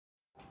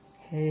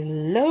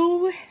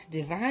Hello,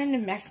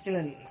 Divine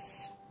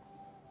Masculines.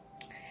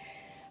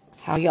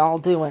 How y'all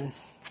doing?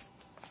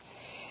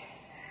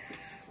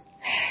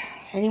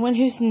 Anyone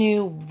who's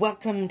new,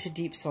 welcome to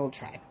Deep Soul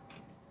Tribe.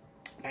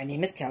 My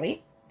name is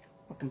Kelly.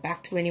 Welcome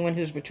back to anyone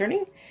who's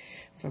returning.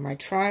 For my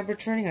tribe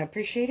returning, I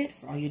appreciate it.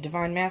 For all you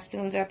Divine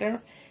Masculines out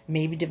there,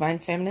 maybe Divine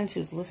Feminines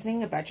who's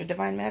listening about your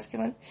Divine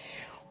Masculine,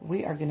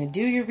 we are going to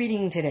do your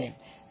reading today.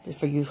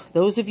 For you,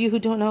 those of you who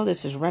don't know,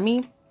 this is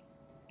Remy,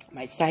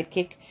 my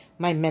sidekick,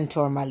 my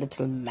mentor, my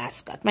little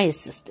mascot, my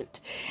assistant.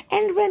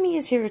 And Remy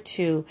is here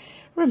to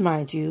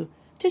remind you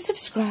to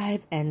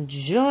subscribe and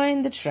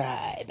join the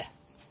tribe.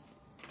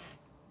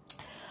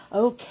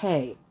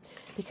 Okay,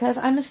 because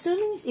I'm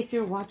assuming if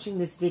you're watching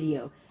this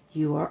video,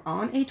 you are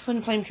on a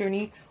twin flame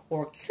journey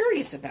or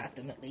curious about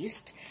them at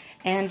least.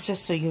 And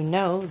just so you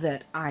know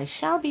that I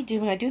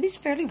do these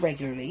fairly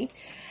regularly,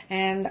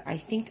 and I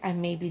think I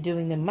may be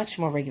doing them much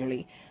more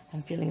regularly.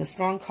 I'm feeling a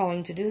strong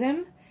calling to do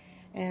them.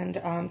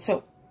 And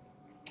so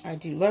I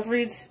do love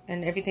reads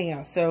and everything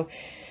else. So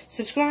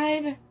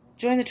subscribe,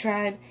 join the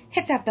tribe,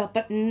 hit that bell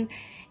button,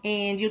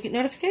 and you'll get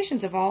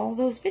notifications of all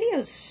those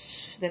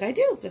videos that I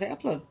do, that I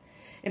upload.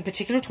 In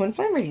particular, twin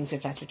flame readings,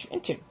 if that's what you're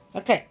into.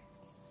 Okay.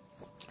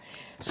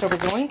 So we're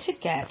going to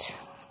get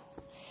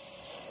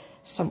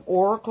some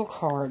oracle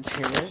cards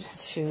here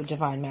to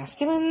Divine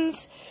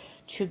Masculines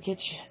to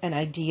get you an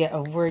idea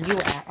of where you're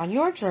at on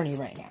your journey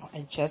right now.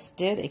 I just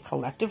did a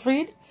collective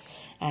read,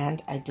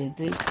 and I did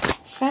the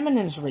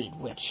feminines read,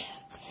 which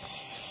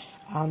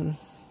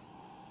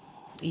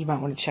you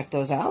might want to check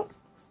those out.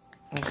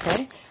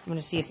 Okay, I'm going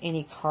to see if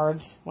any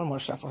cards, one more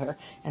shuffle here,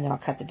 and then I'll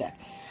cut the deck.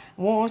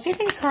 We'll see if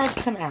any cards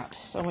come out.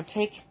 So I'm going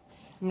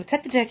to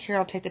cut the deck here.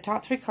 I'll take the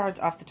top 3 cards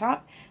off the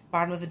top.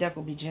 Bottom of the deck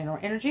will be general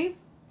energy.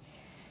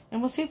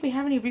 And we'll see if we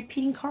have any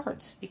repeating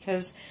cards,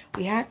 because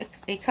we had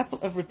a couple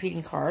of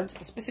repeating cards,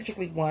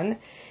 specifically one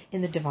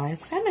in the Divine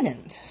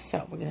Feminines.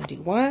 So we're going to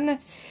do 1,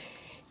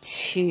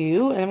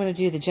 2, and I'm going to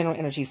do the general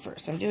energy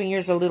first. I'm doing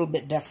yours a little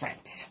bit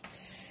different.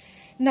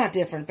 Not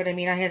different, but I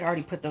mean, I had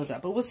already put those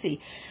up, but we'll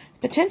see.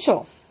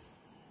 Potential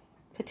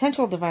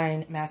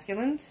Divine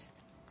Masculines.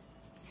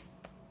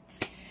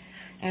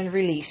 And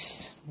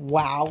release.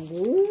 Wow.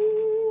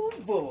 Ooh,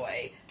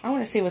 boy. I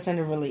want to see what's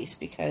under release,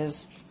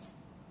 because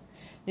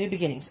new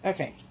beginnings.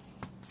 Okay.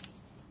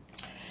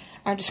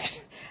 I'm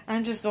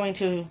just going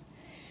to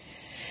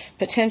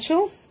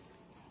potential.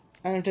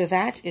 Under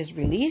that is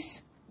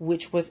release,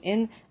 which was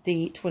in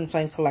the Twin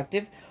Flame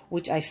Collective,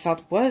 which I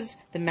felt was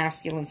the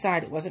masculine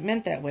side. It wasn't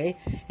meant that way.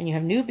 And you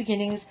have new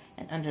beginnings,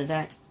 and under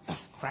that, oh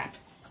crap.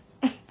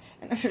 And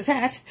under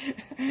that,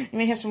 you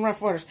may have some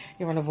rough waters.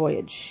 You're on a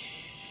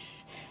voyage.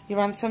 You're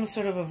on some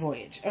sort of a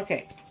voyage.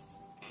 Okay.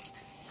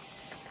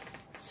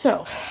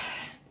 So,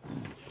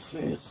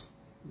 made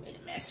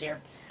a mess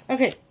here.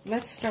 Okay,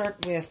 let's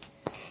start with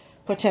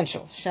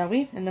potential, shall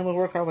we? And then we'll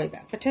work our way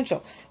back.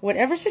 Potential.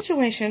 Whatever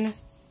situation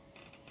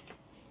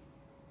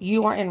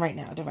you are in right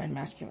now, Divine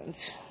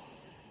Masculines,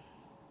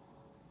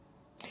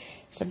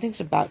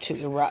 something's about to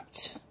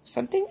erupt.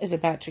 Something is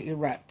about to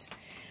erupt.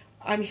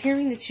 I'm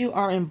hearing that you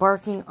are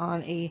embarking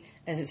on a,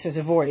 as it says,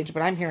 a voyage,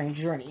 but I'm hearing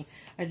journey.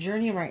 A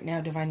journey right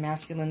now, Divine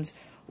Masculines,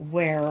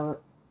 where,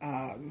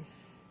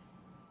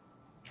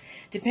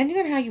 depending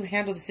on how you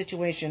handle the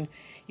situation,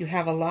 you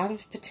have a lot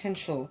of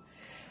potential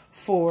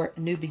for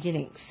new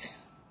beginnings.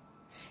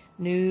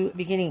 New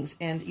beginnings,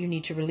 and you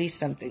need to release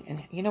something.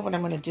 And you know what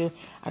I'm going to do?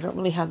 I don't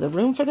really have the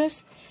room for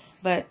this,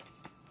 but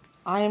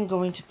I am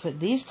going to put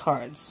these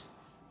cards,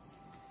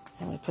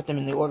 I'm going to put them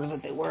in the order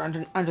that they were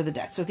under the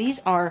deck. So these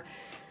are,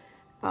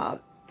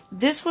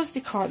 this was the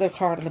card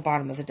on the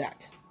bottom of the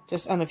deck.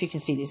 Just, I don't know if you can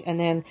see these. And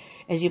then,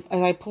 as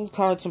I pulled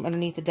cards from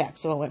underneath the deck.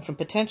 So I went from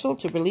potential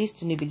to release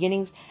to new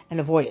beginnings and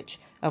a voyage.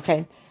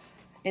 Okay?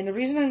 And the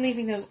reason I'm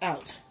leaving those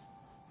out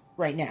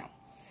right now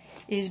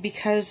is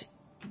because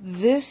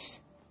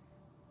this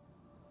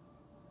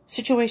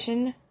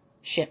situationship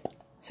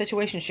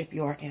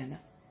you are in,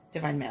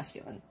 Divine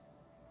Masculine,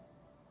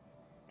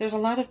 there's a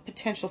lot of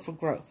potential for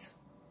growth.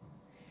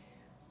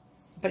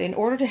 But in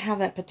order to have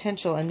that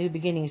potential and new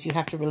beginnings, you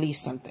have to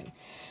release something.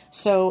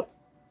 So,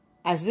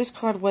 as this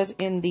card was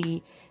in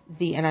the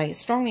and I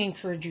strongly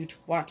encourage you to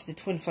watch the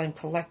Twin Flame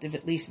Collective,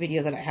 at least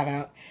video that I have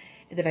out,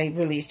 that I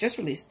just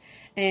released,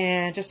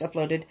 and just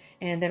uploaded.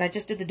 And then I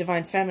just did the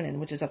Divine Feminine,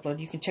 which is uploaded.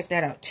 You can check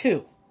that out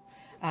too,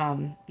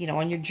 you know,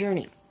 on your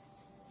journey.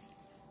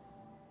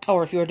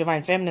 Or if you're a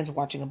Divine Feminines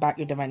watching about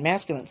your Divine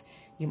Masculines,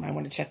 you might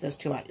want to check those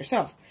two out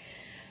yourself.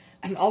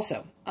 And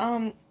also,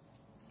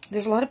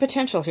 there's a lot of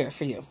potential here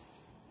for you.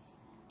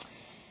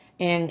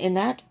 And in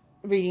that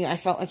reading, I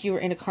felt like you were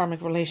in a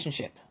karmic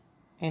relationship.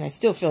 And I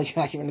still feel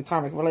like you're in a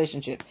karmic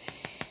relationship.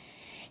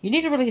 You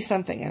need to release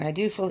something. And I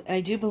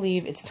do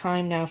believe it's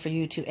time now for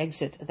you to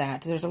exit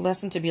that. There's a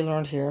lesson to be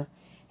learned here.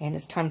 And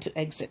it's time to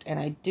exit. And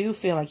I do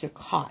feel like you're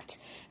caught.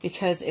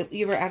 Because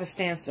you were at a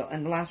standstill.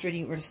 And the last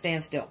reading, you were at a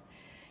standstill.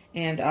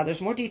 And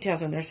there's more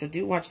details in there, so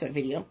do watch that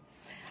video.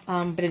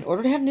 But in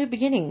order to have new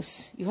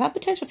beginnings, you have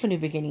potential for new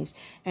beginnings.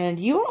 And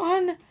you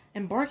are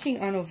embarking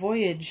on a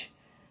voyage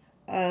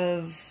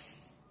of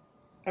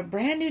a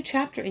brand new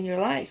chapter in your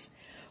life.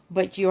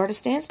 But you are at a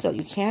standstill.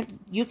 You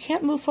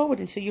can't move forward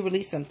until you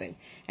release something.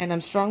 And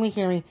I'm strongly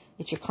hearing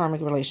it's your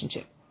karmic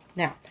relationship.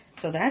 Now,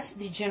 so that's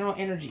the general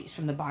energies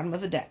from the bottom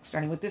of the deck,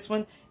 starting with this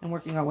one and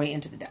working our way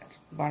into the deck.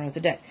 The bottom of the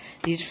deck.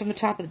 These are from the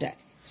top of the deck.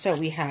 So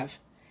we have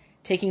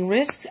taking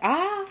risks.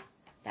 Ah,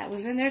 that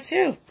was in there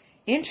too.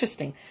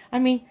 Interesting. I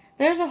mean,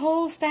 there's a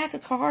whole stack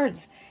of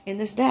cards in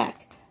this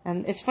deck.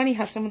 And it's funny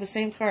how some of the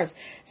same cards.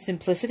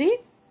 Simplicity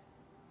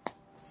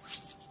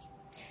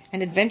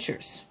and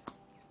adventures.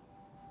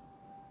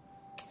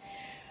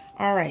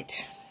 All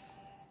right.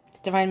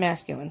 Divine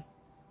Masculine.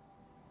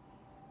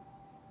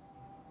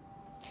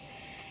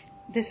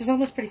 This is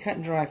almost pretty cut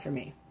and dry for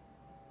me.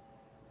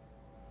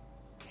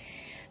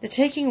 The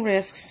taking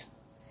risks,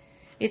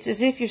 it's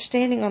as if you're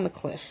standing on the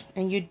cliff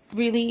and you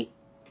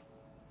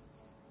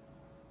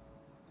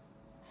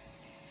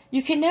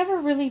can never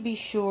really be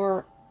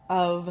sure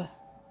of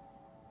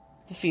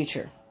the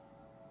future.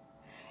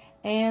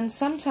 And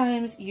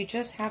sometimes you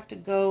just have to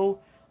go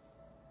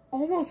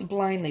almost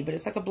blindly, but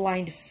it's like a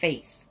blind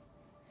faith.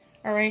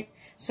 All right?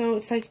 So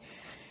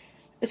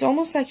it's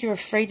almost like you're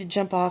afraid to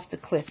jump off the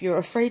cliff. You're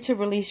afraid to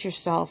release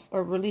yourself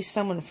or release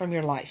someone from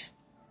your life.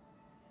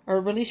 Or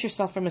release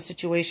yourself from a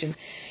situation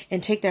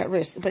and take that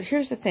risk. But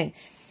here's the thing.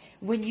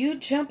 When you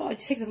take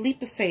a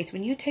leap of faith,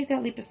 when you take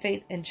that leap of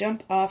faith and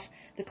jump off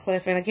the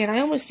cliff, and again, I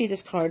almost see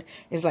this card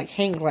as like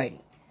hang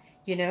gliding.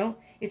 You know?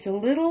 It's a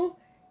little,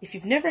 if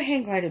you've never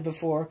hang glided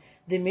before,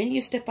 the minute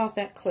you step off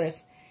that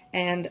cliff,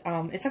 and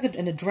it's like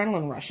an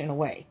adrenaline rush in a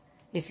way.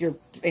 If you're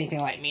anything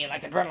like me,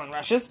 like adrenaline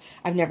rushes.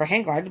 I've never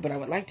hang glided, but I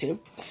would like to.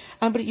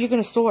 But you're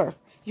going to soar.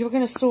 You're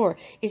going to soar.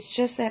 It's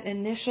just that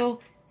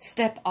initial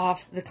step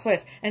off the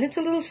cliff. And it's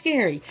a little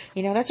scary.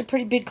 You know, that's a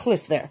pretty big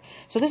cliff there.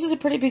 So this is a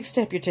pretty big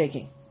step you're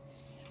taking.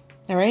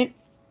 All right?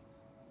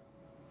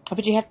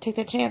 But you have to take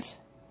that chance.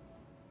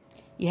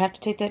 You have to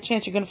take that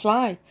chance. You're going to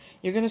fly.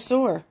 You're going to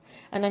soar.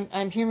 And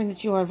I'm hearing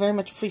that you are very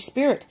much a free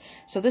spirit.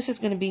 So this is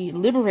going to be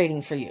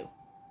liberating for you.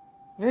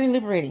 Very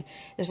liberating.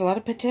 There's a lot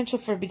of potential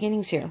for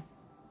beginnings here.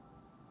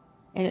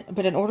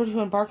 But in order to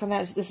embark on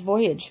this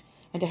voyage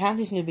and to have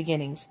these new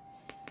beginnings,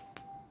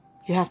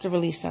 you have to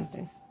release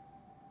something.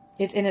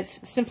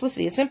 It's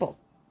simplicity. It's simple.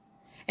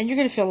 And you're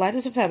going to feel light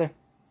as a feather.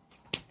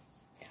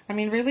 I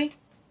mean, really?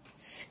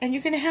 And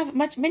you're going to have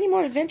many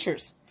more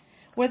adventures.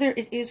 Whether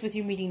it is with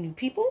you meeting new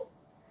people.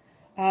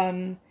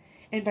 And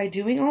by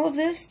doing all of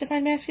this,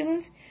 Divine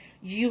Masculines,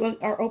 you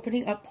are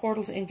opening up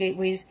portals and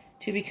gateways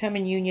to become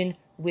in union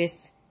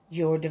with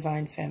your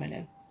Divine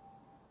Feminine.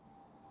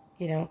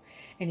 You know,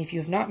 and if you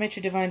have not met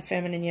your Divine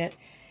Feminine yet,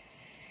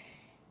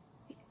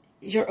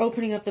 you're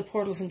opening up the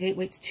portals and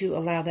gateways to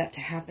allow that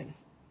to happen.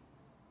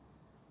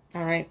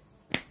 All right.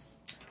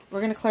 We're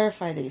going to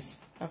clarify these,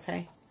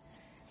 okay?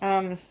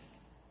 I'm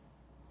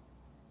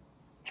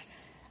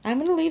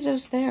going to leave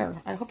those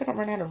there. I hope I don't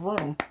run out of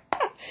room.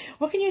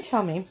 What can you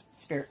tell me,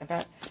 Spirit,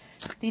 about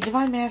the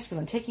Divine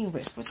Masculine taking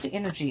risks? What's the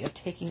energy of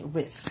taking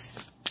risks?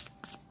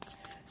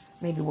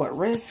 Maybe what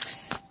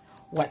risks,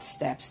 what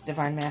steps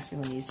Divine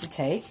Masculine needs to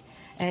take.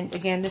 And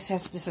again, this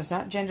is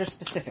not gender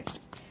specific.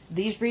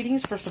 These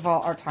readings, first of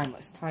all, are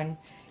timeless. Time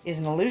is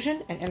an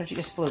illusion and energy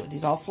is fluid.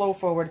 These all flow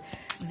forward.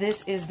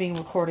 This is being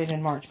recorded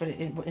in March, but it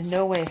in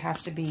no way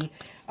has to be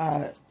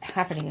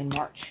happening in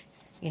March.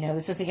 You know,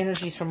 this is the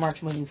energies from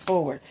March moving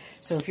forward.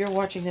 So if you're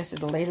watching this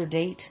at a later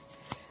date,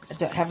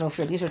 have no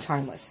fear. These are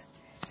timeless.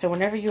 So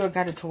whenever you are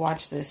guided to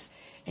watch this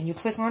and you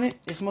click on it,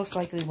 it's most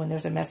likely when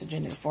there's a message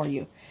in there for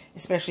you,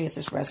 especially if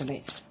this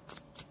resonates.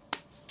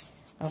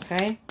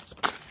 Okay?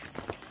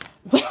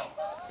 Well,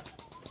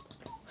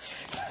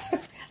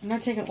 I'm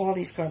not taking all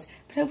these cards,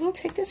 but I will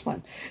take this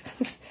one.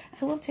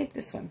 I will take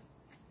this one.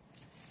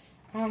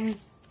 I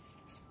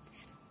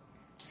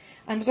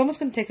was almost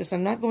going to take this.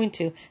 I'm not going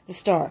to. The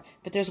Star.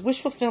 But there's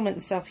wish fulfillment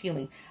and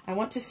self-healing. I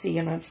want to see,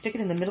 and I'm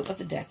sticking it in the middle of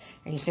the deck.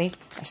 And you see,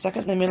 I stuck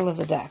it in the middle of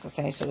the deck,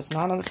 okay? So it's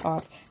not on the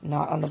top,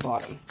 not on the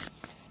bottom.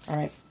 All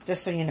right?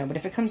 Just so you know. But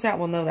if it comes out,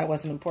 we'll know that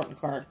was an important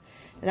card.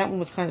 And that one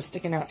was kind of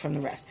sticking out from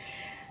the rest.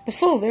 The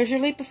Fool. There's your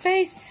leap of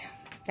faith.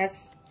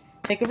 That's...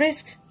 Take a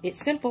risk. It's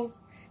simple.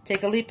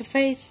 Take a leap of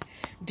faith.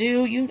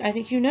 I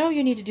think you know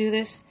you need to do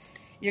this.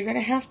 You're going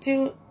to have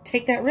to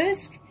take that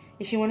risk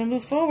if you want to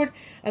move forward.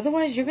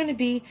 Otherwise, you're going to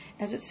be,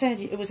 as it said,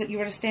 you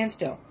were at a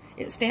standstill.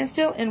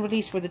 Standstill and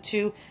release were the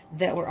two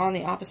that were on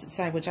the opposite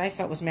side, which I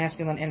felt was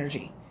masculine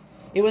energy.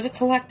 It was a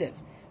collective.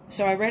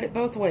 So I read it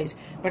both ways.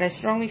 But I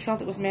strongly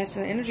felt it was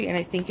masculine energy, and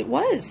I think it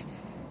was.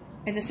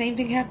 And the same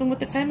thing happened with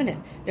the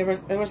feminine.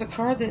 There was a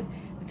card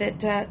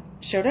that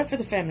showed up for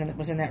the feminine that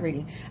was in that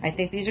reading. I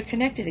think these are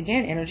connected.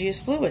 Again, energy is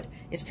fluid.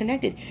 It's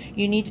connected.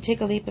 You need to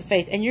take a leap of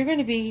faith. And you're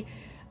going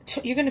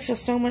to feel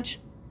so much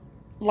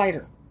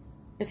lighter.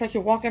 It's like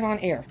you're walking on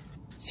air.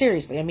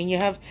 Seriously. I mean, you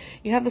have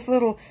this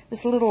little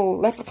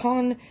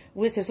leprechaun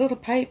with his little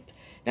pipe,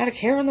 not a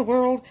care in the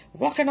world,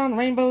 walking on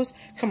rainbows.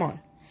 Come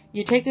on.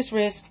 You take this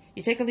risk.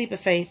 You take a leap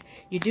of faith.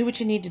 You do what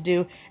you need to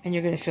do, and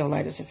you're going to feel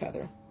light as a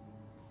feather.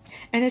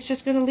 And it's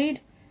just going to lead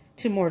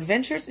to more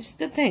adventures. It's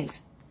good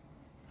things.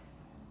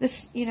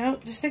 This, you know,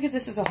 just think of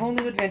this as a whole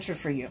new adventure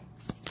for you.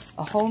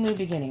 A whole new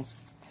beginning.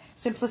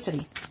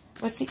 Simplicity.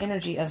 What's the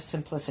energy of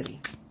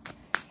simplicity?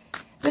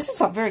 This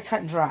is all very cut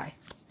and dry.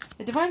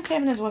 The Divine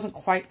Feminines wasn't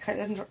quite cut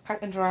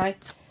and dry,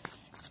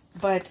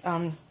 but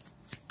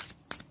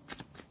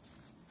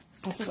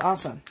this is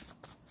awesome.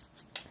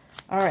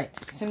 All right,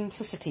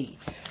 simplicity.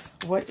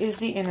 What is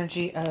the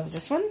energy of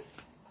this one?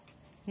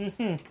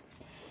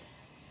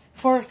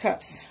 Four of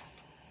Cups.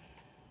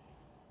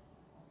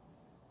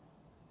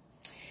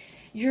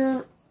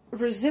 You're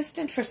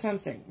resistant for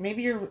something.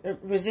 Maybe you're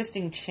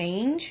resisting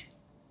change.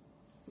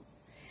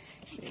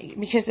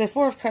 Because the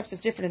Four of Cups is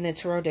different in the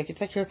Tarot deck.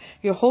 It's like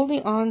you're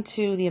holding on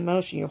to the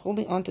emotion. You're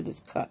holding on to this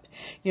cup.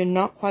 You're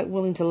not quite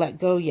willing to let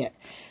go yet.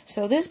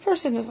 So this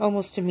person is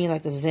almost to me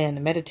like a Zen, a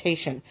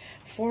meditation.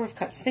 Four of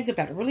Cups. Think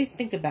about it. Really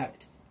think about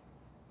it.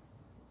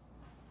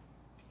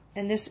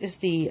 And this is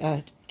the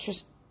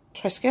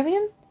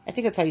Triskelion? I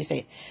think that's how you say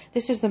it.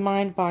 This is the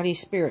mind, body,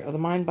 spirit, or the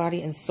mind,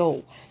 body, and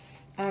soul.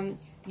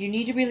 You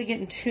need to really get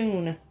in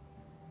tune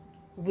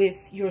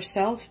with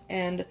yourself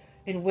and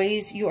in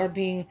ways you are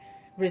being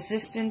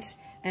resistant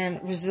and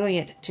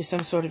resilient to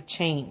some sort of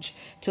change,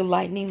 to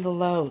lightening the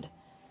load.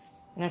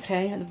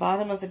 Okay, at the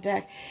bottom of the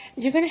deck,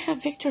 you're going to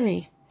have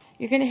victory.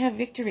 You're going to have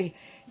victory.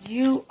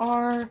 You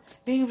are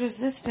being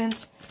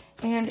resistant,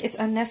 and it's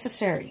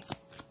unnecessary.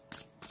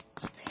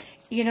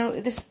 You know,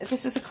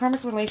 this is a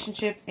karmic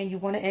relationship, and you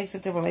want to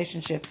exit the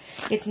relationship.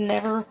 It's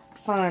never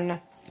fun.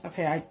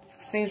 Okay,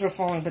 things were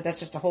falling, but that's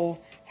just a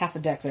whole half a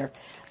deck there.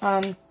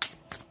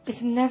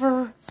 It's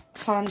never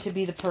fun to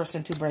be the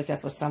person to break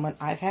up with someone.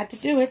 I've had to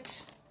do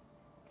it.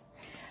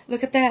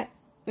 Look at that.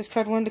 This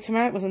card wanted to come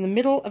out. It was in the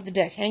middle of the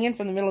deck, hanging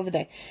from the middle of the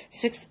deck.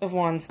 Six of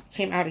Wands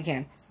came out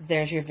again.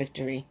 There's your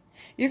victory.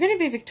 You're going to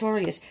be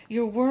victorious.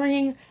 You're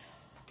worrying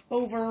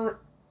over...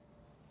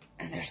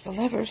 And there's the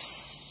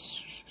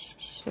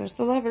Lovers. There's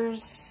the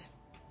Lovers.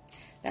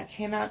 That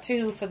came out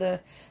too for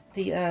the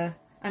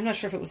I'm not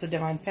sure if it was the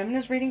Divine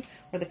Feminines reading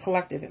or the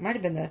Collective. It might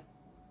have been the...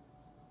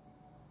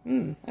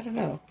 I don't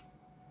know.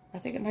 I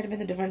think it might have been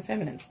the Divine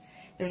Feminines.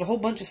 There was a whole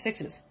bunch of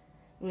sixes.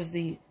 It was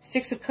the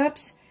Six of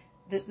Cups,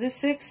 this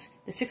six,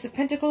 the Six of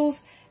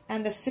Pentacles,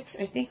 and the Six,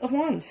 I think, of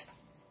Wands.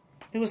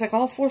 It was like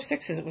all four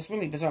sixes. It was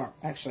really bizarre,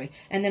 actually.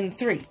 And then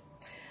three.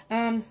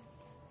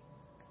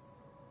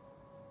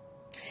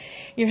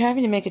 You're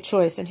having to make a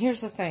choice. And here's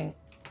the thing,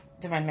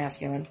 Divine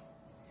Masculine.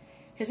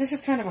 Because this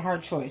is kind of a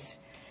hard choice,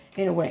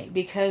 in a way.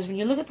 Because when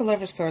you look at the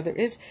Lovers card,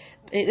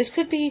 this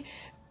could be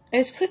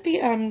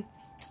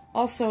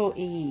also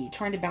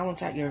trying to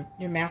balance out your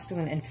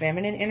masculine and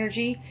feminine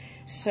energy.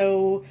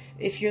 So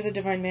if you're the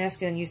Divine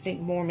Masculine, you think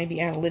more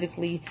maybe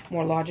analytically,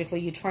 more logically.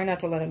 You try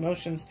not to let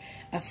emotions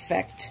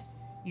affect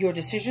your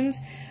decisions.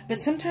 But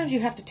sometimes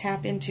you have to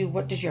tap into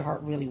what does your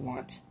heart really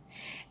want.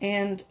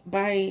 And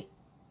by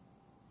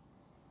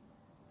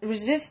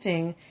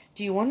resisting,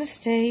 do you want to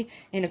stay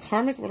in a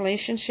karmic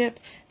relationship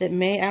that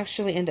may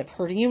actually end up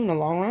hurting you in the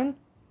long run?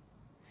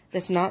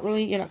 That's not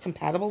really, you're not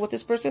compatible with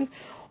this person?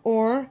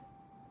 Or...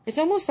 it's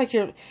almost like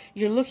you're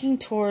looking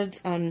towards,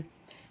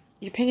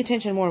 you're paying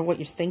attention more to what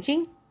you're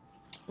thinking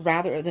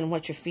rather than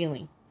what you're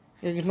feeling.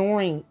 You're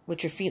ignoring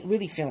what you're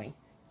really feeling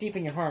deep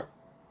in your heart.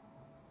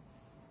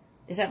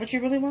 Is that what you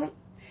really want?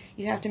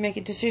 You have to make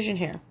a decision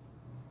here.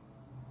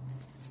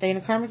 Stay in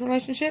a karmic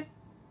relationship?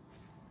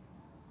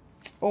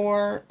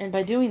 And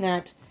by doing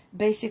that,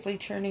 basically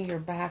turning your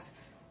back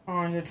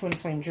on your twin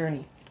flame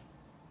journey.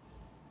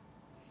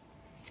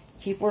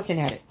 Keep working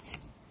at it.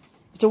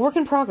 It's a work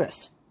in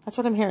progress. That's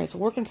what I'm hearing. It's a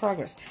work in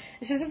progress.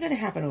 This isn't going to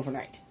happen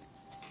overnight.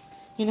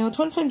 You know,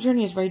 twin flame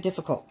journey is very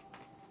difficult.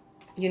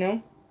 You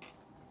know?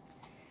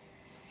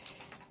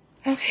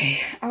 Okay.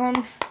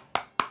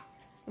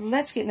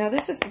 Let's get... Now,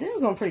 this is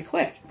going pretty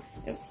quick.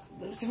 The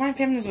Divine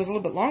Feminines was a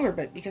little bit longer,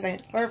 but because I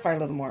had to clarify a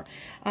little more.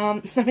 I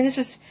mean, this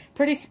is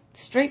pretty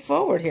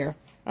straightforward here.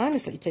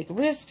 Honestly, take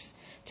risks,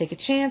 take a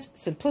chance,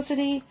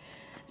 simplicity,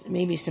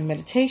 maybe some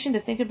meditation to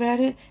think about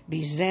it,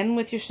 be zen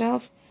with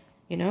yourself.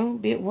 You know,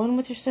 be at one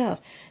with yourself.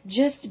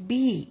 Just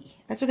be.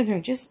 That's what I'm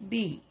hearing. Just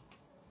be.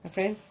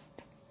 Okay?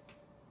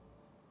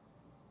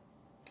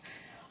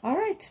 All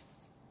right.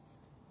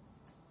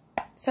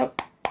 So,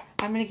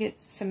 I'm going to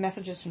get some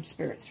messages from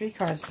Spirit. 3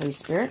 cards, please,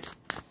 Spirit.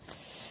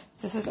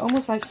 So this is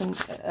almost like some,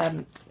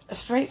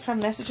 straight from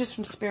messages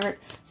from Spirit,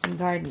 some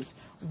guidance.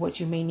 What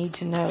you may need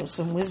to know.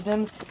 Some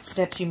wisdom,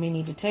 steps you may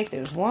need to take.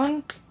 There's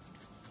 1.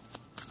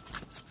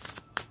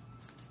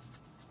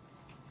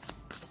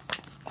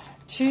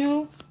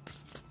 2.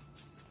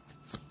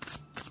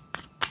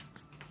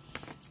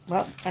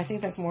 Well, I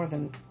think that's more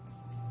than...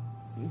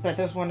 But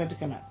those wanted to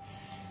come out.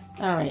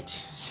 Alright,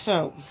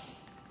 so...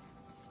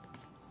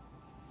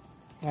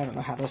 I don't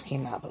know how those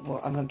came out, but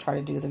well, I'm going to try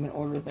to do them in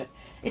order, but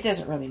it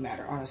doesn't really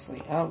matter,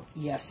 honestly. Oh,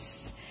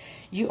 yes.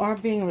 You are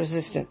being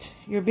resistant.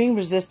 You're being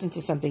resistant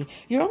to something.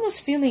 You're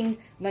almost feeling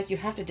like you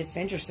have to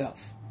defend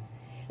yourself.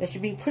 That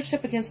you're being pushed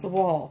up against the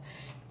wall.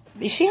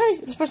 You see how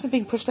this person's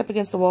being pushed up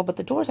against the wall, but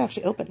the door is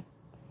actually open.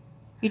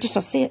 You just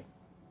don't see it.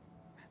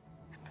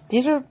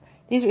 These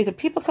These are either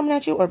people coming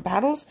at you or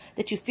battles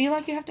that you feel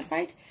like you have to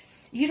fight.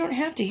 You don't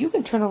have to. You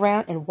can turn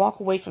around and walk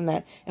away from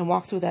that and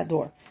walk through that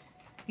door.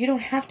 You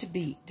don't have to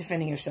be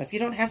defending yourself. You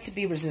don't have to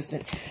be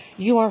resistant.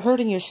 You are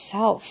hurting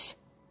yourself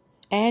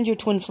and your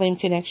twin flame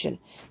connection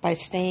by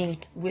staying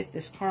with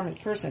this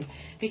karmic person,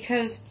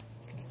 because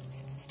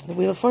the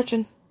Wheel of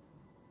Fortune,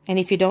 and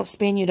if you don't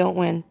spin, you don't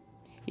win.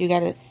 You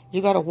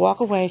gotta walk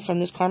away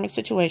from this karmic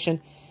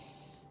situation.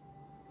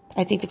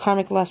 I think the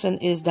karmic lesson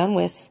is done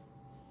with.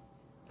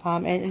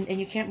 And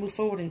you can't move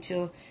forward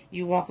until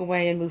you walk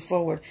away and move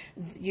forward.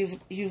 You've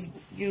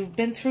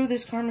been through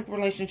this karmic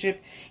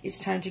relationship. It's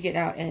time to get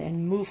out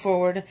and move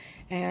forward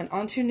and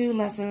onto new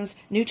lessons,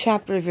 new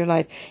chapter of your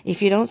life.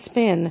 If you don't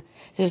spin,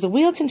 the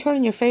wheel can turn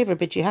in your favor,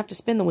 but you have to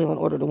spin the wheel in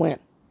order to win.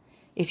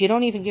 If you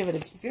don't even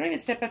if you don't even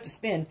step up to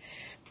spin,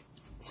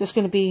 it's just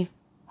going to be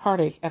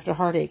heartache after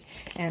heartache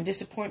and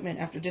disappointment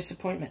after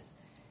disappointment.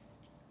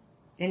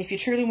 And if you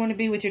truly want to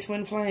be with your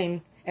twin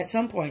flame at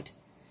some point,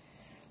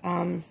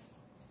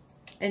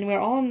 and we're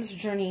all on this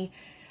journey,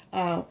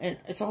 and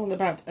it's all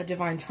about a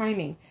divine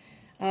timing.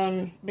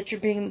 But you're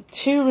being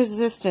too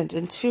resistant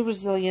and too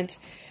resilient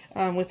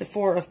with the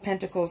Four of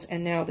Pentacles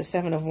and now the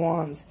Seven of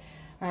Wands.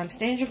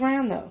 Stand your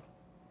ground, though.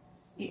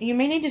 You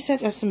may need to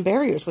set up some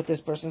barriers with this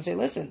person and say,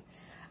 listen,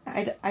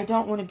 I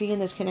don't want to be in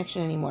this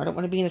connection anymore. I don't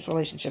want to be in this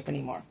relationship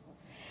anymore.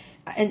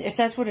 And if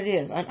that's what it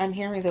is, I'm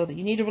hearing, though, that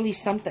you need to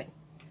release something.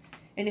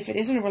 And if it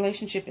isn't a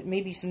relationship, it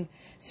may be some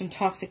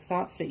toxic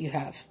thoughts that you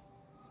have.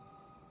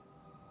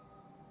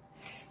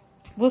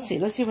 We'll see.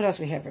 Let's see what else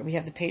we have here. We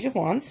have the Page of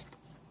Wands.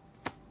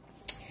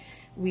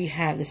 We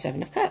have the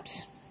Seven of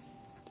Cups.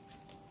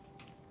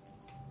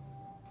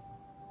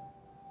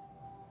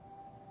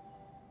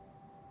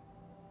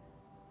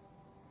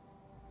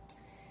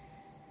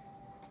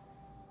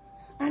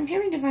 I'm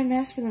hearing, Divine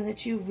Masculine,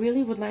 that you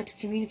really would like to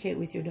communicate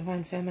with your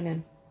Divine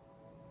Feminine.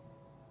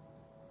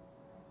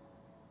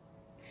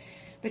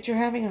 But you're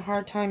having a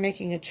hard time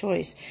making a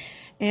choice.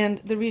 And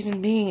the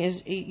reason being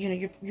is,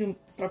 you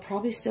are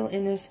probably still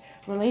in this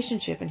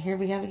relationship. And here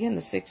we have again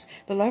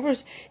the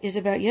Lovers is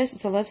about, yes,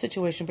 it's a love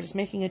situation, but it's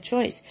making a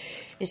choice.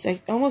 It's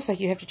like almost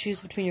like you have to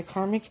choose between your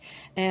karmic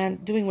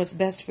and doing what's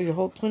best for your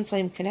whole twin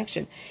flame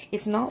connection.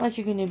 It's not like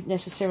you're going to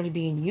necessarily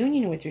be in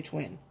union with your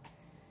twin.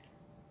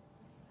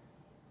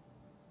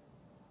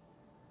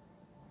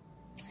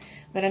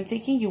 But I'm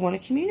thinking you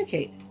want to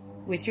communicate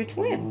with your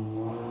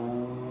twin.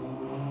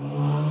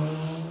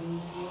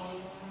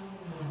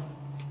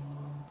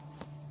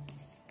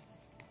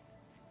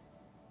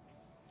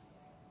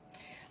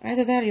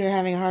 Either that or you're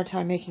having a hard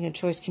time making a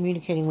choice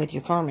communicating with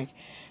your karmic.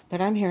 But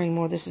I'm hearing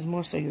more, this is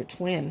more so your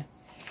twin.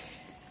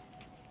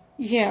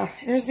 Yeah,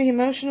 there's the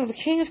emotional, the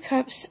King of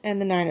Cups and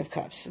the Nine of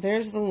Cups.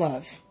 There's the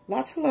love.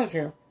 Lots of love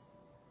here.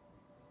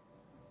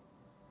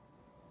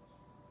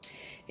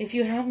 If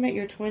you have met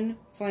your twin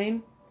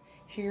flame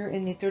here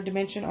in the third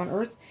dimension on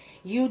Earth,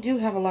 you do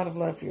have a lot of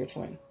love for your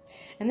twin.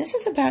 And this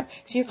is about,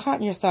 so you're caught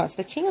in your thoughts.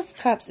 The King of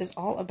Cups is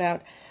all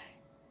about,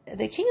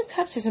 the King of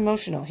Cups is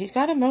emotional. He's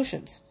got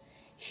emotions.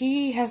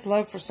 He has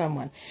love for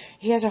someone.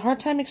 He has a hard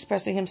time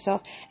expressing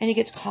himself, and he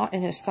gets caught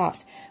in his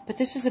thoughts. But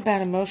this is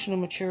about emotional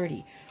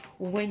maturity.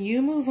 When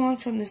you move on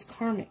from this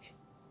karmic,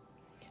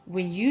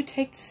 when you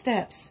take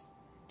steps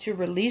to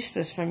release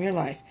this from your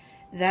life,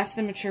 that's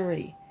the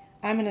maturity.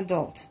 I'm an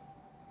adult.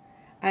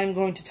 I'm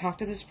going to talk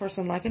to this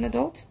person like an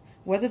adult.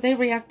 Whether they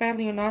react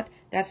badly or not,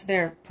 that's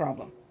their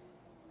problem.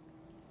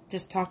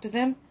 Just talk to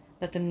them.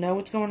 Let them know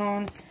what's going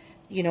on.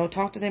 You know,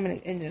 talk to them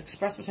and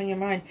express what's on your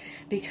mind.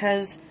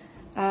 Because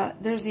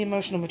there's the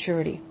emotional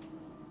maturity.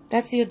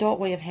 That's the adult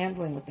way of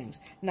handling with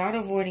things. Not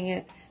avoiding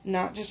it.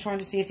 Not just trying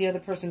to see if the other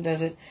person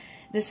does it.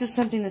 This is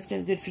something that's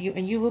good for you.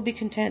 And you will be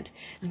content.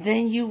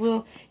 Then you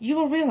will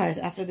realize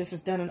after this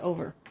is done and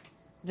over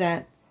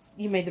that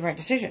you made the right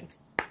decision.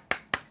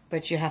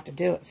 But you have to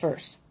do it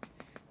first.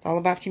 It's all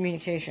about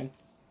communication.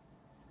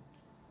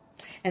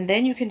 And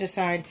then you can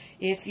decide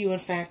if you, in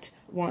fact,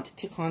 want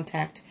to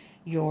contact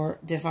your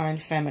Divine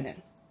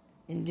Feminine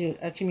and do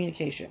a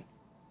communication.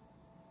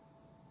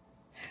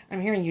 I'm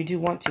hearing you do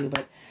want to,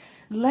 but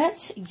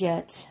let's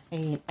get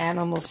an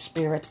animal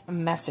spirit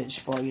message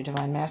for you,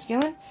 Divine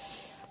Masculine.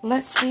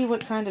 Let's see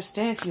what kind of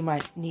stance you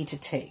might need to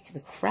take. The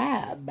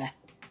Crab.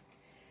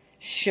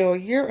 Show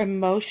your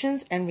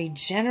emotions and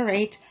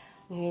regenerate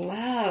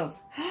love.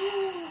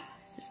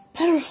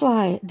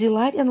 Butterfly.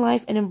 Delight in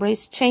life and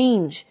embrace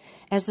change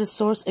as the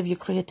source of your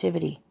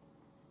creativity.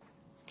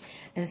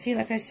 And see,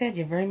 like I said,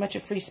 you're very much a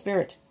free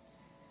spirit.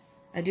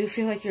 I do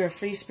feel like you're a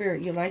free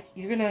spirit. You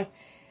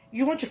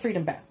want your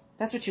freedom back.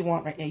 That's what you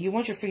want right now. You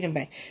want your freedom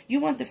back. You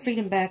want the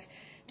freedom back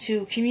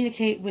to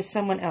communicate with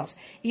someone else,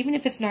 even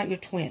if it's not your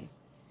twin.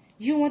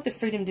 You want the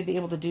freedom to be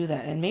able to do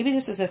that. And maybe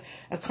this is a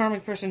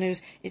karmic person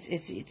who's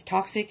it's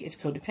toxic, it's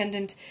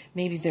codependent.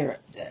 Maybe they're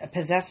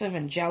possessive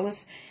and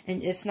jealous,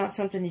 and it's not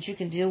something that you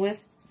can deal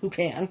with. Who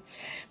can?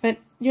 But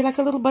you're like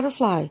a little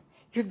butterfly.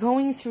 You're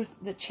going through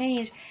the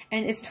change,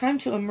 and it's time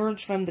to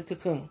emerge from the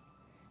cocoon.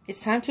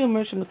 It's time to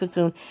emerge from the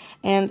cocoon.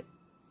 And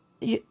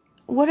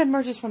what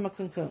emerges from a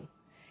cocoon?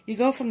 You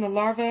go from the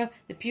larva,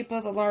 the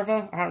pupa, the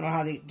larva. I don't know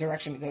how the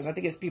direction it goes. I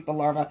think it's pupa,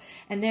 larva.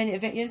 And then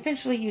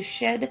eventually you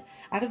shed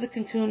out of the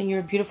cocoon and you're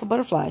a beautiful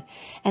butterfly.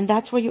 And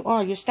that's where you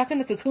are. You're stuck in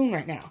the cocoon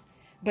right now.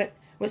 But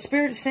what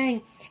Spirit is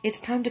saying, it's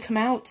time to come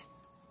out.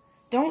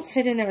 Don't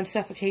sit in there and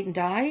suffocate and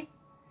die.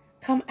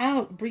 Come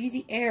out. Breathe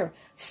the air.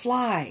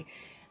 Fly.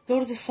 Go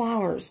to the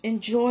flowers.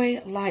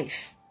 Enjoy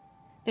life.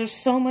 There's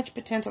so much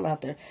potential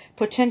out there.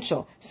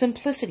 Potential.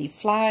 Simplicity.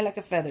 Fly like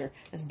a feather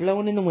that's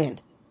blowing in the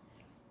wind.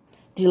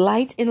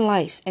 Delight in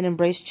life and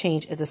embrace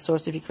change as a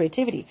source of your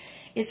creativity.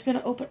 It's going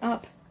to open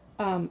up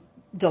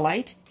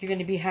delight. You're going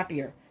to be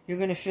happier. You're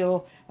going to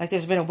feel like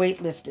there's been a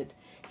weight lifted.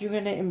 You're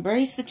going to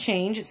embrace the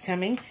change that's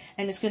coming,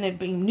 and it's going to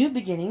bring new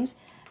beginnings,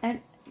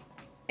 and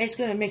it's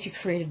going to make your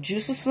creative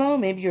juices flow.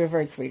 Maybe you're a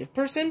very creative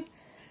person.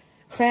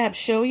 Crab,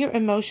 show your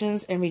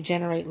emotions and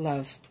regenerate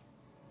love.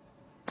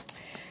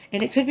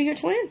 And it could be your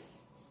twin.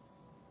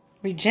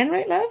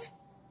 Regenerate love.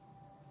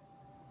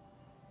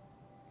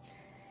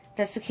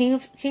 That's the King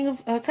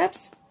of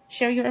Cups.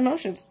 Share your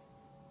emotions.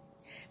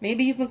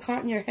 Maybe you've been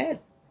caught in your head.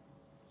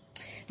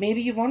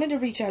 Maybe you wanted to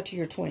reach out to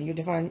your twin, your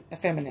divine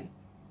feminine,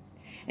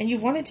 and you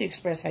wanted to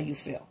express how you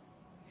feel.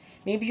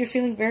 Maybe you're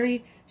feeling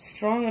very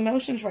strong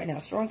emotions right now,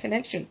 strong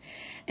connection,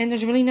 and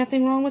there's really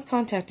nothing wrong with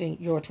contacting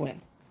your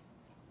twin.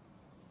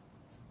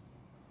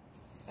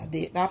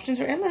 The options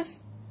are endless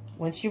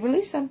once you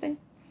release something.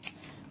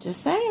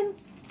 Just saying.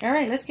 All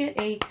right, let's get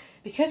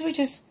because we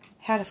just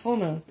had a full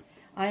moon,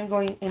 I'm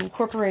going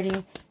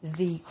incorporating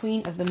the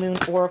Queen of the Moon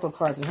Oracle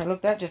cards. And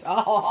look, that just,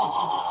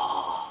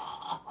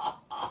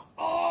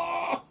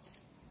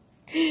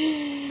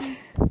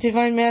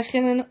 Divine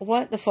Masculine,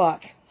 what the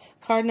fuck?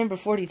 Card number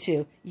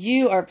 42.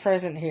 You are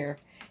present here.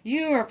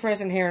 You are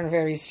present here and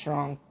very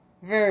strong.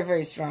 Very,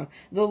 very strong.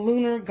 The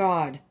Lunar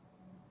God.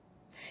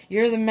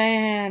 You're the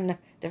man,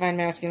 Divine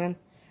Masculine.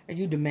 Or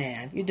you the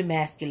man. You're the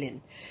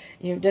masculine.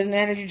 It doesn't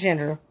matter your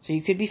gender, so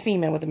you could be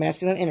female with the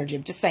masculine energy.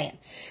 I'm just saying.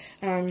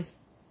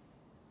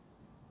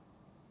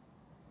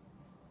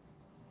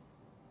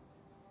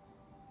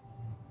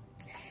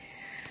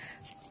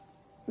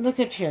 Look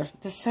up here.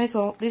 The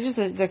cycle. These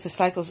are like the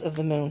cycles of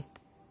the moon.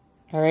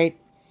 All right.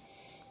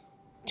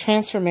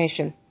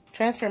 Transformation.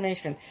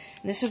 Transformation.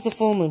 And this is the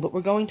full moon, but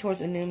we're going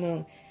towards a new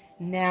moon.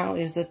 Now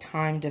is the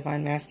time,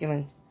 Divine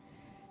Masculine.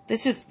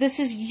 This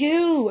is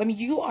you. I mean,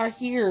 you are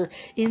here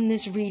in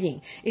this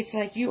reading. It's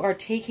like you are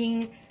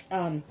taking,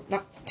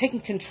 not taking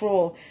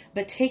control,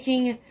 but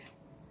taking,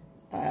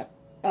 I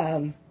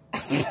can't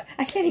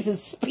even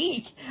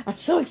speak. I'm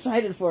so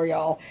excited for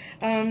y'all.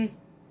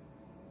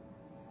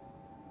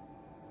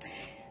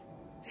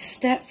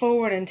 Step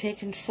forward and take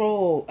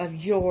control of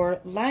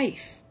your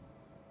life.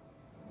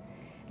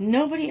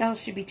 Nobody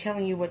else should be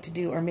telling you what to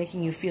do or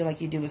making you feel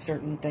like you do a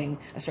certain thing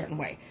a certain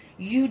way.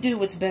 You do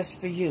what's best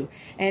for you.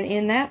 And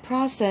in that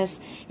process,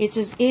 it's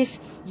as if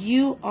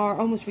you are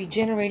almost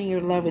regenerating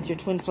your love with your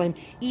twin flame,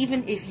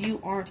 even if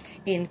you aren't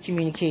in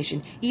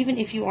communication, even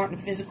if you aren't in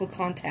physical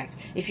contact,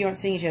 if you aren't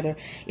seeing each other.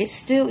 It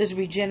still is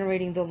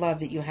regenerating the love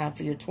that you have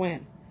for your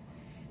twin.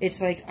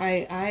 It's like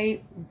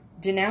I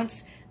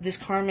denounce this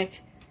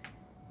karmic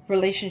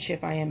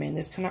relationship I am in,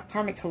 this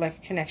karmic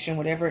connection,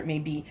 whatever it may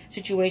be,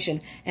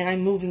 situation, and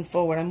I'm moving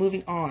forward. I'm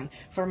moving on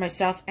for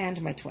myself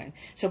and my twin.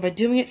 So by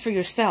doing it for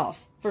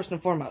yourself, first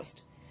and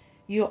foremost,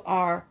 you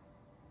are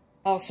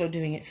also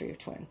doing it for your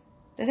twin.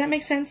 Does that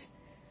make sense?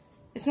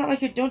 It's not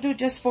like you don't do it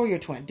just for your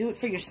twin. Do it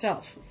for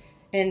yourself.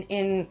 And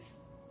in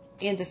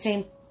the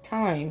same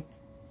time,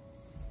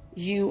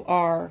 you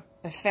are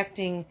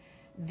affecting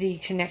the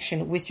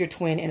connection with your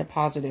twin in a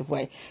positive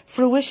way.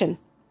 Fruition.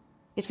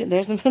 It's good.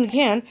 There's the moon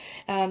again.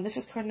 This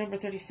is card number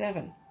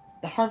 37,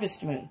 the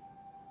Harvest Moon.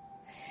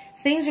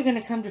 Things are going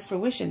to come to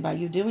fruition by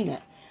you doing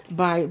that,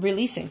 by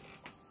releasing.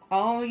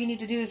 All you need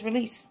to do is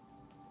release.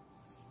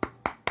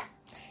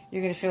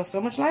 You're going to feel so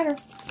much lighter.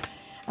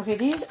 Okay,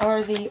 these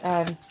are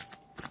the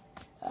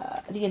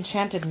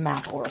Enchanted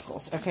Map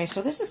Oracles. Okay,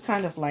 so this is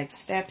kind of like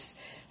steps,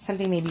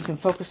 something maybe you can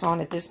focus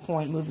on at this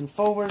point, moving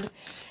forward.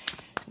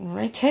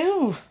 Right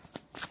to.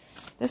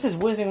 This is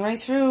whizzing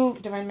right through,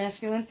 Divine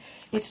Masculine.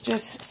 It's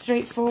just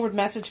straightforward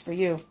message for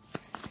you.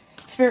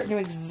 Spirit knew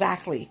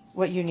exactly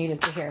what you needed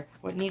to hear,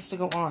 what needs to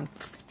go on.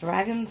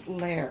 Dragon's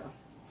Lair.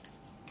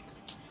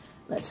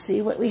 Let's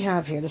see what we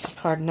have here. This is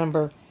card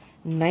number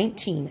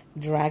 19,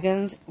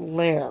 Dragon's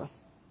Lair.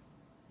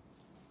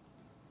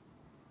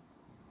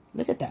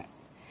 Look at that.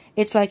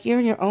 It's like you're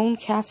in your own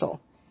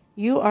castle.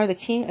 You are the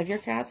king of your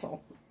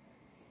castle.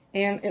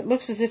 And it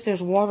looks as if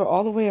there's water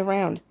all the way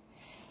around.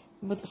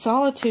 With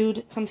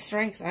solitude comes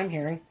strength, I'm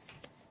hearing.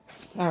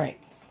 All right.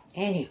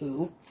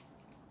 Anywho.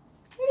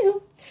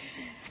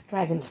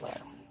 Dragon's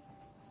Lair.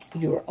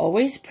 You are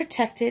always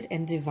protected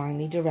and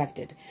divinely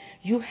directed.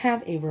 You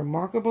have a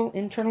remarkable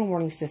internal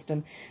warning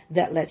system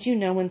that lets you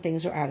know when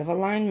things are out of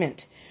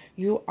alignment.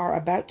 You are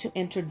about to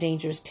enter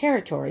dangerous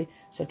territory,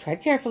 so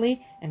tread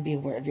carefully and be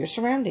aware of your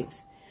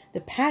surroundings. The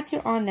path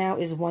you're on now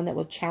is one that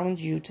will challenge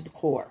you to the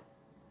core.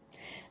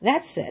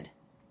 That said,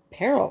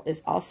 peril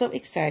is also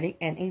exciting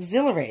and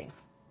exhilarating.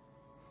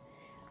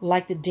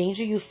 like the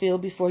danger you feel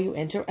before you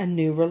enter a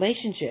new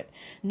relationship,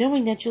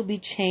 knowing that you'll be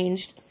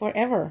changed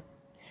forever.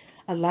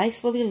 A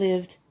life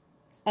lived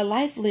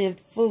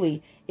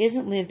fully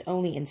isn't lived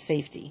only in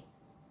safety.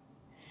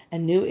 A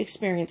new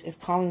experience is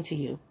calling to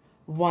you,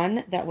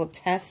 one that will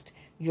test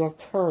your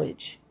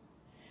courage.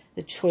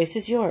 The choice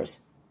is yours,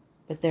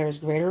 but there is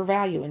greater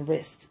value in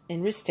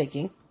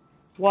risk-taking.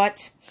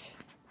 What?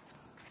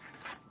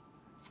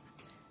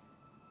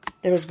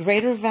 There is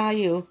greater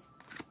value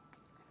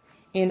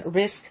in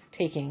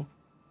risk-taking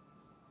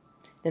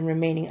than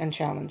remaining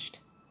unchallenged.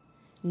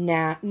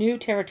 Now, new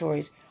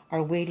territories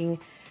are waiting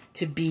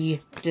to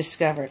be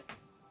discovered.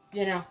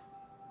 You know,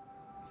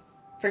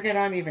 forget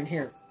I'm even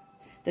here.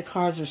 The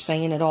cards are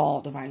saying it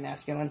all, Divine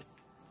Masculine.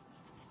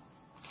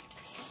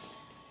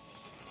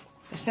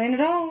 They're saying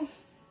it all.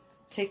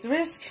 Take the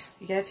risk.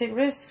 You gotta take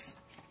risks.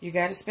 You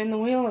gotta spin the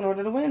wheel in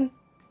order to win.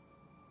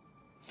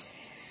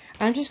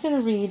 I'm just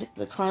gonna read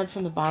the card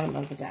from the bottom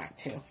of the deck,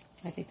 too.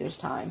 I think there's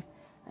time.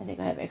 I think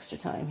I have extra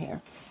time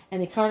here.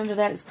 And the card under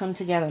that is Come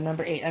Together,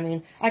 number 8. I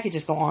mean, I could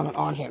just go on and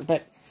on here,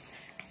 but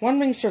One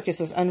Ring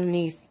Circus is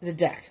underneath the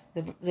deck,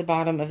 the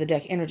bottom of the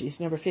deck energies,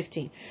 number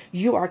 15.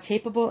 You are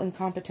capable and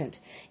competent.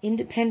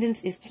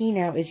 Independence is key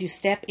now as you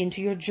step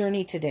into your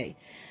journey today.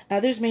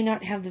 Others may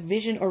not have the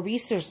vision or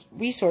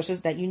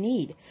resources that you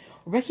need.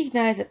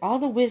 Recognize that all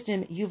the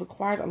wisdom you've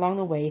acquired along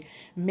the way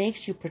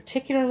makes you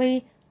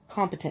particularly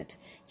competent,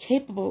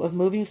 capable of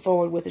moving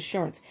forward with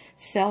assurance.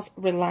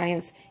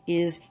 Self-reliance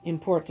is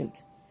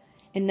important.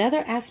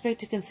 Another aspect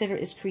to consider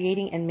is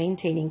creating and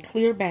maintaining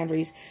clear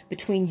boundaries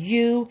between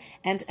you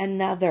and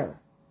another.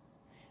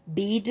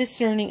 Be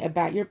discerning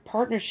about your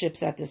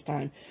partnerships at this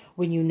time.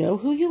 When you know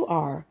who you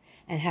are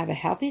and have a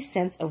healthy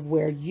sense of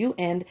where you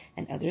end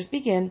and others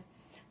begin,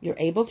 you're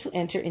able to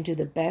enter into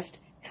the best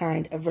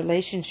kind of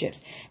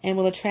relationships and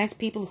will attract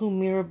people who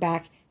mirror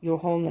back your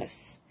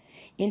wholeness.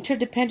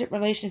 Interdependent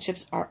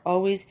relationships are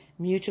always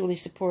mutually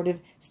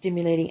supportive,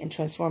 stimulating, and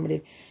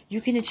transformative. You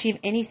can achieve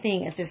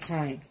anything at this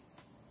time.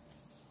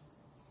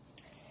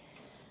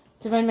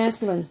 Divine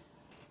Masculine,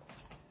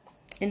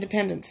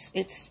 independence.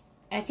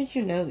 I think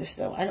you know this,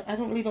 though. I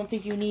really don't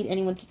think you need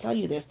anyone to tell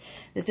you this,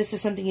 that this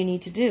is something you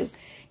need to do.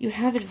 You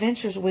have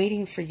adventures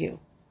waiting for you,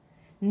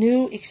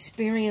 new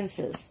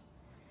experiences.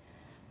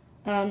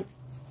 And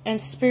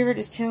Spirit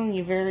is telling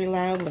you very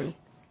loudly,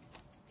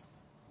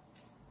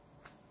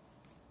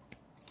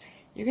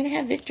 you're going to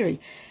have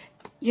victory.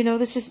 You know,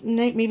 this is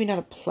maybe not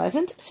a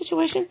pleasant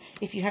situation.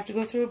 If you have to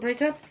go through a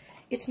breakup,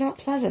 it's not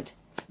pleasant,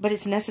 but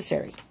it's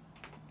necessary.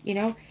 You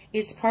know,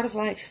 it's part of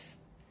life,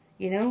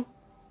 you know.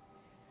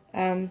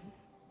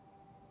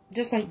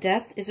 Just like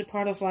death is a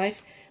part of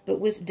life, but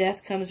with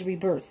death comes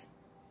rebirth.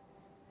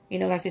 You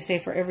know, like they say,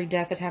 for every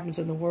death that happens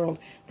in the world,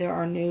 there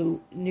are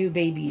new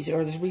babies,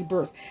 or there's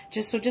rebirth.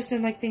 Just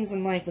in like things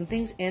in life, when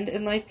things end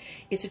in life,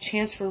 it's a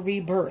chance for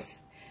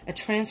rebirth, a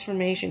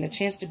transformation, a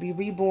chance to be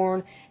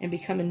reborn and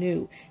become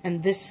anew.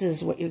 And this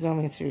is what you're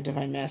going through,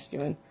 Divine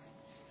Masculine.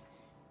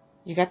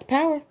 You got the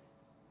power.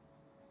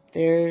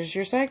 There's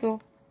your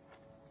cycle.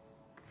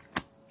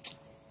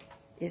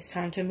 It's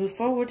time to move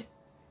forward.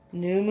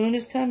 New moon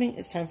is coming.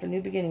 It's time for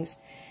new beginnings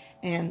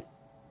and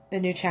a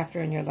new chapter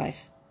in your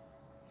life,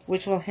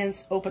 which will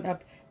hence open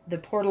up the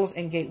portals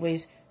and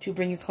gateways to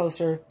bring you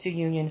closer to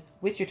union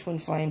with your twin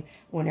flame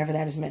whenever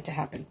that is meant to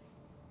happen.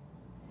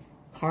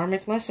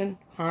 Karmic lesson,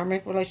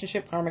 karmic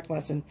relationship, karmic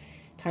lesson.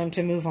 Time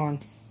to move on.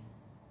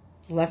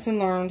 Lesson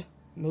learned,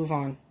 move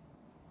on.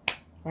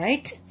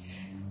 Right?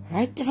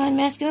 Right, Divine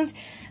Masculines?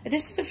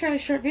 This is a fairly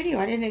short video.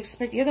 I didn't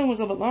expect the other one was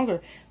a little bit longer.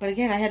 But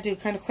again, I had to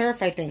kind of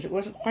clarify things. It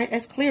wasn't quite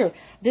as clear.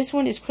 This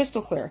one is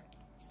crystal clear.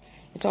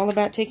 It's all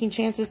about taking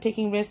chances,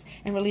 taking risks,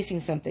 and releasing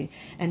something.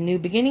 And new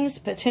beginnings,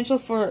 potential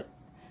for...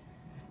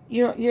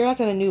 You're like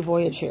on a new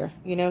voyage here.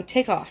 You know,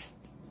 take off.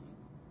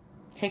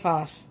 Take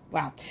off.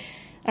 Wow.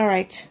 All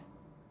right.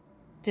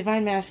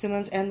 Divine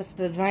Masculines and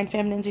the Divine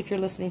Feminines, if you're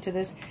listening to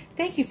this,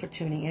 thank you for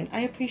tuning in.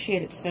 I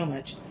appreciate it so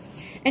much.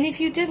 And if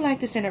you did like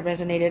this and it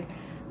resonated,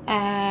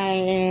 I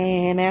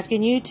am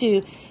asking you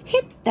to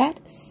hit that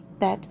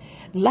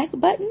like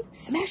button,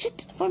 smash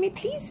it for me,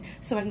 please,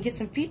 so I can get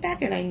some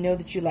feedback, and I know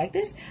that you like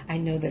this. I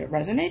know that it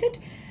resonated,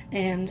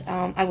 and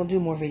I will do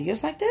more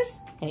videos like this.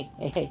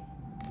 Hey,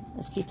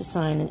 let's keep the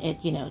sign, and it,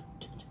 you know,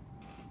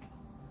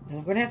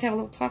 we're going to have a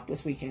little talk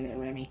this weekend,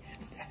 Remy.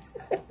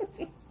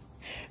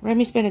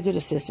 Remy's been a good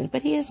assistant,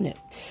 but he is new.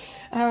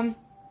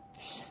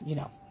 You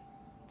know,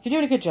 you're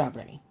doing a good job,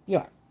 Remy. You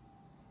are.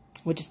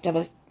 We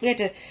have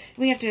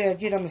to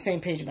get on the same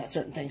page about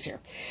certain things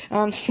here.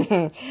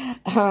 Yeah,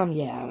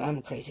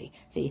 I'm crazy.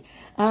 See,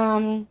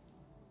 and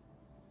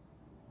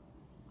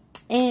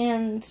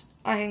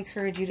I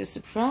encourage you to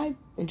subscribe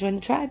and join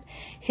the tribe.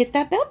 Hit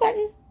that bell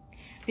button,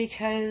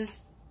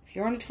 because if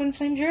you're on a twin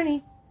flame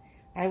journey,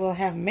 I will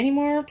have many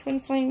more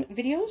twin flame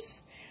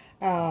videos.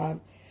 I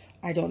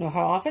don't know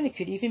how often. It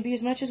could even be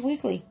as much as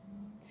weekly,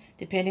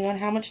 depending on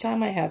how much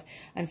time I have.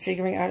 I'm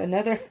figuring out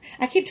another...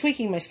 I keep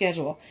tweaking my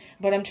schedule,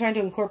 but I'm trying to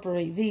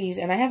incorporate these,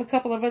 and I have a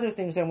couple of other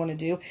things I want to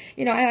do.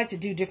 You know, I like to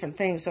do different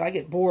things, so I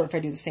get bored if I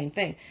do the same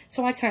thing.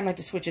 So I kind of like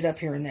to switch it up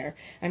here and there.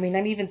 I mean,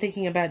 I'm even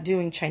thinking about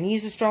doing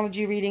Chinese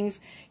astrology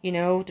readings, you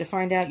know, to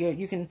find out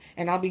you can,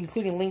 and I'll be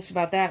including links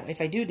about that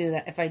if I do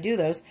that, if I do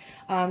those,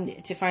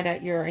 to find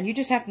out and you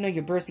just have to know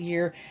your birth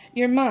year,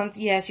 your month.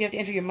 Yes, you have to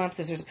enter your month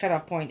because there's a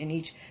cutoff point in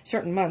each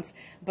certain month.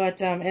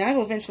 But, and I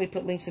will eventually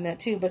put links in that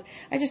too, but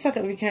I just thought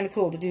that would be kind of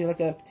cool to do like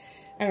a,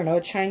 I don't know,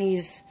 a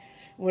Chinese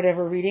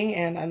whatever reading,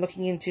 and I'm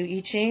looking into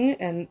I Ching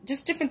and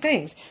just different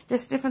things.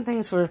 Just different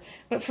things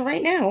but for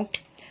right now,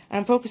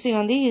 I'm focusing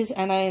on these,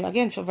 and I,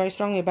 again, feel very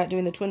strongly about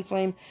doing the twin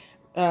flame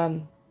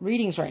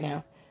readings right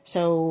now.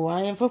 So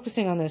I am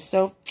focusing on this.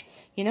 So,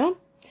 you know,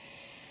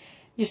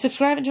 you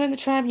subscribe and join the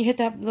tribe, and you hit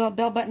that little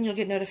bell button, you'll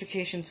get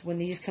notifications when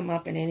these come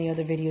up and any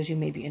other videos you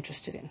may be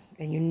interested in.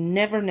 And you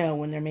never know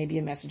when there may be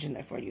a message in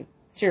there for you.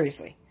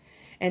 Seriously.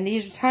 And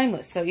these are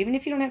timeless. So even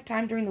if you don't have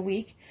time during the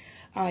week,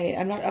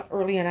 I'm not up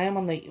early, and I am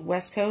on the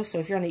West Coast. So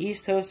if you're on the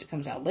East Coast, it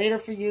comes out later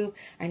for you.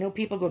 I know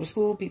people go to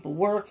school, people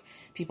work,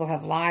 people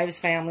have lives,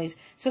 families.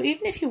 So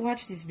even if you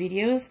watch these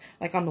videos,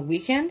 like on the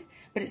weekend,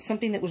 but it's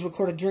something that was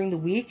recorded during the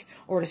week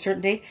or at a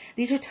certain date,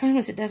 these are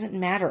timeless. It doesn't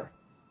matter.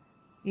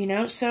 You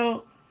know,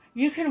 so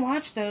you can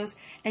watch those,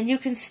 and you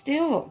can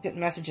still get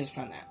messages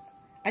from that.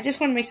 I just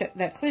want to make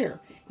that clear,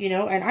 you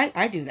know, and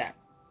I do that,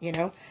 you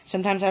know.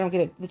 Sometimes I don't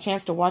get the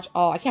chance to watch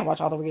I can't watch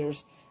all the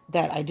readers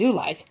that I do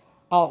like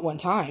all at one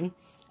time.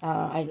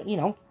 You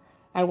know,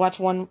 I watch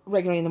one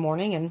regularly in the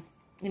morning, and,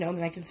 you know,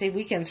 then I can save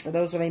weekends for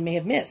those that I may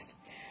have missed.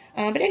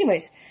 But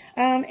anyways,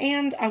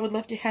 and I would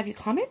love to have you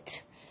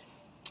comment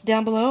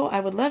down below. I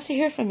would love to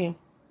hear from you.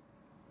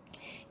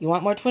 You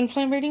want more twin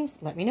flame readings?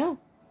 Let me know.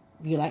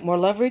 If you like more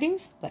love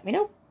readings? Let me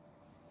know.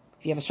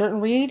 If you have a certain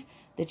read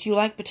that you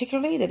like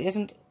particularly that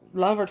isn't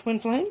love or twin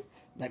flame,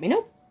 let me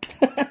know.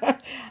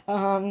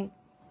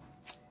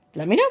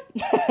 Let me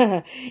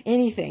know.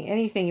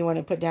 anything you want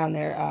to put down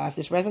there. If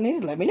this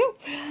resonated, let me know.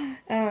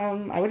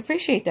 I would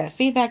appreciate that.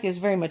 Feedback is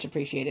very much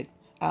appreciated.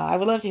 I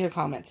would love to hear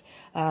comments.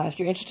 If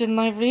you're interested in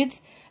live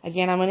reads,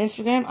 again, I'm on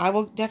Instagram. I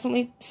will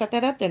definitely set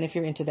that up then if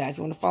you're into that. If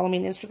you want to follow me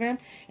on Instagram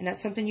and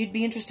that's something you'd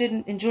be interested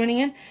in joining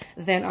in,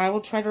 then I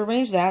will try to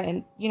arrange that.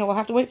 And, you know, we'll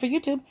have to wait for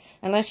YouTube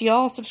unless you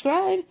all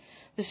subscribe.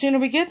 The sooner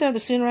we get there, the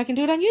sooner I can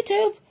do it on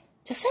YouTube.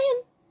 Just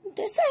saying.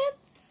 Just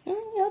saying.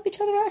 Help each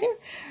other out here.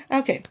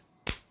 Okay.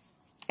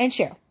 And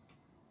share.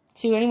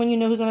 To anyone you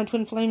know who's on a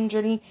twin flame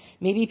journey,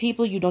 maybe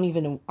people you don't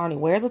even aren't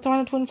aware that they're on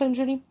a twin flame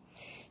journey.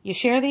 You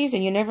share these,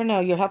 and you never know.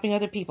 You're helping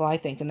other people, I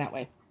think, in that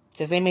way.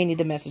 Because they may need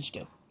the message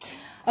too.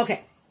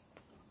 Okay.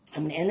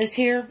 I'm going to end this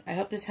here. I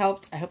hope this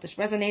helped. I hope this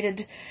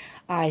resonated.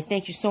 I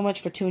thank you so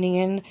much for tuning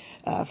in.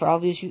 For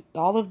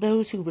all of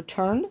those who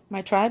return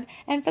my tribe,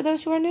 and for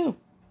those who are new.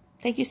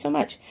 Thank you so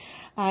much.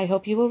 I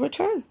hope you will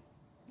return.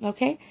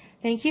 Okay?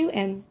 Thank you,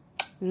 and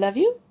love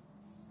you.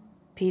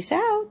 Peace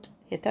out.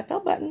 Hit that bell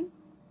button.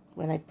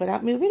 When I put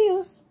out new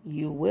videos,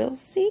 you will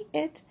see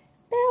it.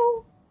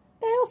 Bell,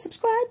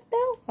 subscribe,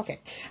 bell. Okay,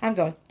 I'm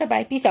going.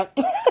 Bye-bye. Peace out.